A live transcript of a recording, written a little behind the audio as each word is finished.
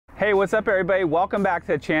Hey, what's up everybody? Welcome back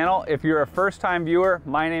to the channel. If you're a first-time viewer,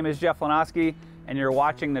 my name is Jeff Lenosky and you're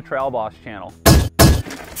watching the Trail Boss channel.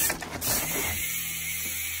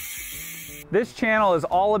 This channel is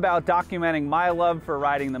all about documenting my love for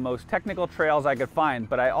riding the most technical trails I could find,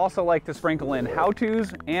 but I also like to sprinkle in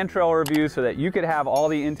how-tos and trail reviews so that you could have all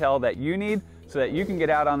the intel that you need so that you can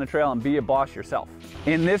get out on the trail and be a boss yourself.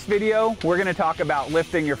 In this video, we're gonna talk about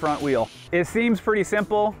lifting your front wheel. It seems pretty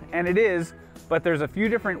simple, and it is, but there's a few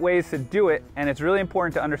different ways to do it, and it's really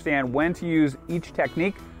important to understand when to use each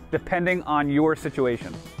technique depending on your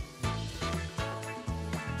situation.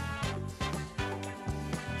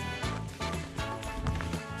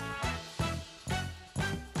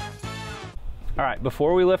 All right,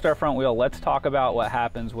 before we lift our front wheel, let's talk about what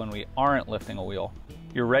happens when we aren't lifting a wheel.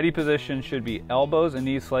 Your ready position should be elbows and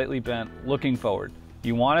knees slightly bent, looking forward.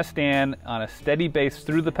 You want to stand on a steady base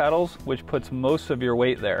through the pedals, which puts most of your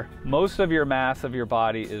weight there. Most of your mass of your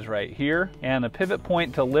body is right here, and the pivot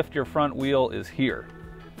point to lift your front wheel is here.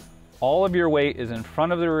 All of your weight is in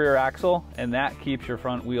front of the rear axle, and that keeps your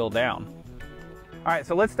front wheel down. All right,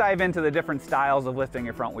 so let's dive into the different styles of lifting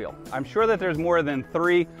your front wheel. I'm sure that there's more than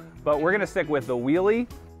 3, but we're gonna stick with the wheelie,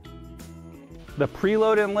 the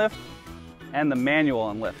preload and lift, and the manual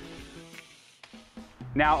and lift.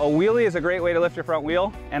 Now, a wheelie is a great way to lift your front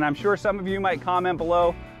wheel, and I'm sure some of you might comment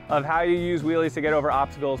below of how you use wheelies to get over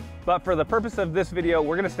obstacles, but for the purpose of this video,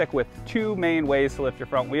 we're gonna stick with 2 main ways to lift your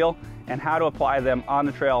front wheel and how to apply them on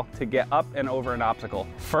the trail to get up and over an obstacle.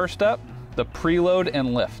 First up, the preload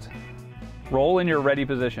and lift. Roll in your ready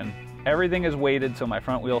position. Everything is weighted so my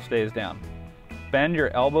front wheel stays down. Bend your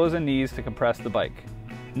elbows and knees to compress the bike.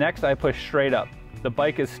 Next, I push straight up. The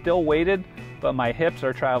bike is still weighted, but my hips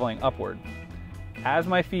are traveling upward. As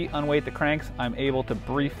my feet unweight the cranks, I'm able to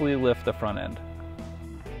briefly lift the front end.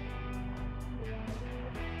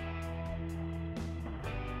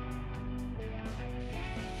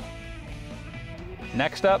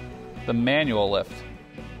 Next up, the manual lift.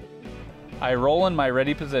 I roll in my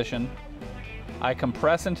ready position. I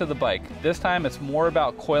compress into the bike. This time it's more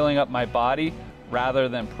about coiling up my body rather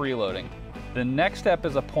than preloading. The next step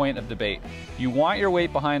is a point of debate. You want your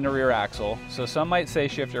weight behind the rear axle, so some might say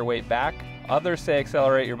shift your weight back, others say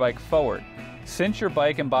accelerate your bike forward. Since your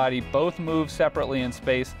bike and body both move separately in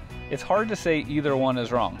space, it's hard to say either one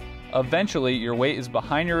is wrong. Eventually, your weight is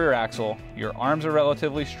behind your rear axle, your arms are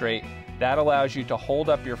relatively straight, that allows you to hold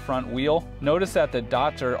up your front wheel. Notice that the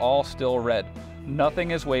dots are all still red.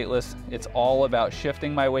 Nothing is weightless, it's all about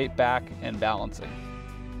shifting my weight back and balancing.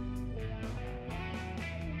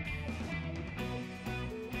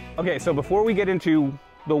 Okay, so before we get into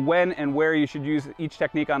the when and where you should use each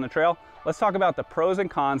technique on the trail, let's talk about the pros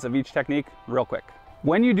and cons of each technique real quick.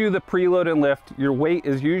 When you do the preload and lift, your weight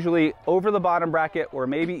is usually over the bottom bracket or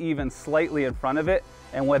maybe even slightly in front of it.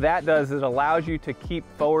 And what that does is it allows you to keep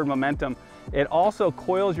forward momentum. It also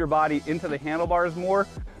coils your body into the handlebars more,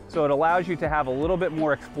 so it allows you to have a little bit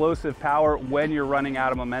more explosive power when you're running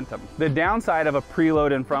out of momentum. The downside of a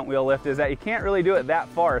preload and front wheel lift is that you can't really do it that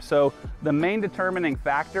far. So the main determining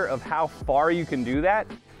factor of how far you can do that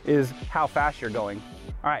is how fast you're going.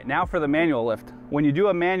 All right, now for the manual lift. When you do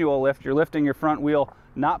a manual lift, you're lifting your front wheel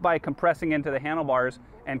not by compressing into the handlebars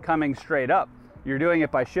and coming straight up. You're doing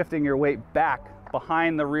it by shifting your weight back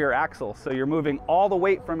behind the rear axle. So you're moving all the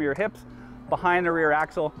weight from your hips behind the rear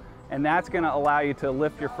axle, and that's gonna allow you to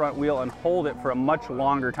lift your front wheel and hold it for a much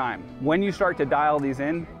longer time. When you start to dial these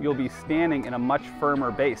in, you'll be standing in a much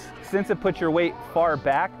firmer base. Since it puts your weight far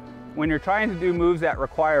back, when you're trying to do moves that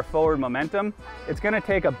require forward momentum, it's gonna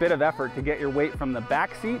take a bit of effort to get your weight from the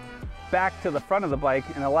back seat back to the front of the bike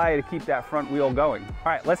and allow you to keep that front wheel going.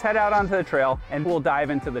 All right, let's head out onto the trail and we'll dive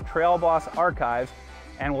into the Trail Boss archives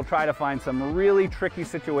and we'll try to find some really tricky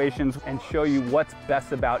situations and show you what's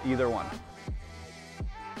best about either one.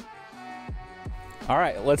 All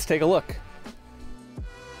right, let's take a look.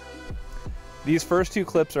 These first 2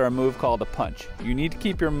 clips are a move called a punch. You need to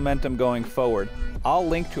keep your momentum going forward. I'll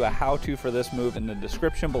link to a how-to for this move in the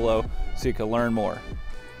description below so you can learn more.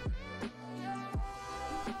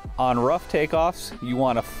 On rough takeoffs, you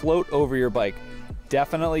want to float over your bike.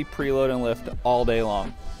 Definitely preload and lift all day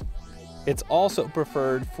long. It's also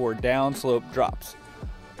preferred for downslope drops.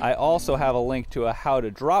 I also have a link to a how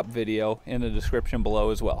to drop video in the description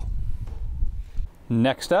below as well.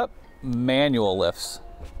 Next up, manual lifts.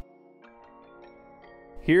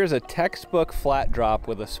 Here's a textbook flat drop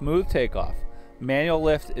with a smooth takeoff. Manual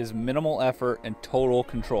lift is minimal effort and total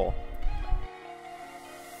control.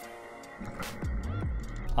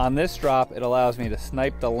 On this drop, it allows me to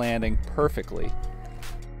snipe the landing perfectly.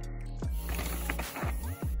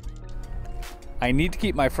 I need to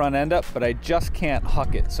keep my front end up, but I just can't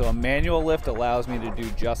huck it, so a manual lift allows me to do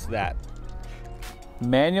just that.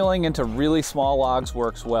 Manualing into really small logs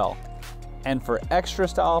works well. And for extra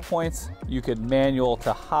style points, you could manual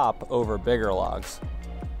to hop over bigger logs.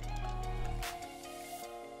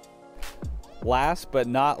 Last but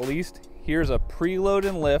not least, here's a preload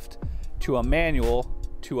and lift to a manual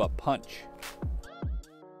to a punch.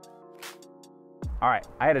 All right,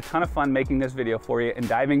 I had a ton of fun making this video for you and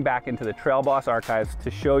diving back into the Trail Boss archives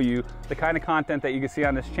to show you the kind of content that you can see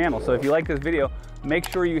on this channel. So if you like this video, make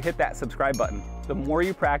sure you hit that subscribe button. The more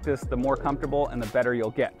you practice, the more comfortable and the better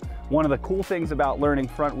you'll get. One of the cool things about learning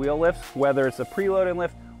front wheel lifts, whether it's a preload and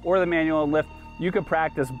lift or the manual and lift, you can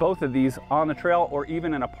practice both of these on the trail or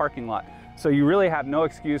even in a parking lot. So you really have no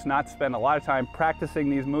excuse not to spend a lot of time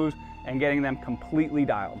practicing these moves and getting them completely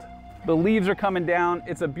dialed. The leaves are coming down.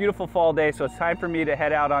 It's a beautiful fall day, so it's time for me to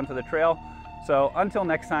head out onto the trail. So until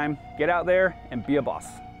next time, get out there and be a boss.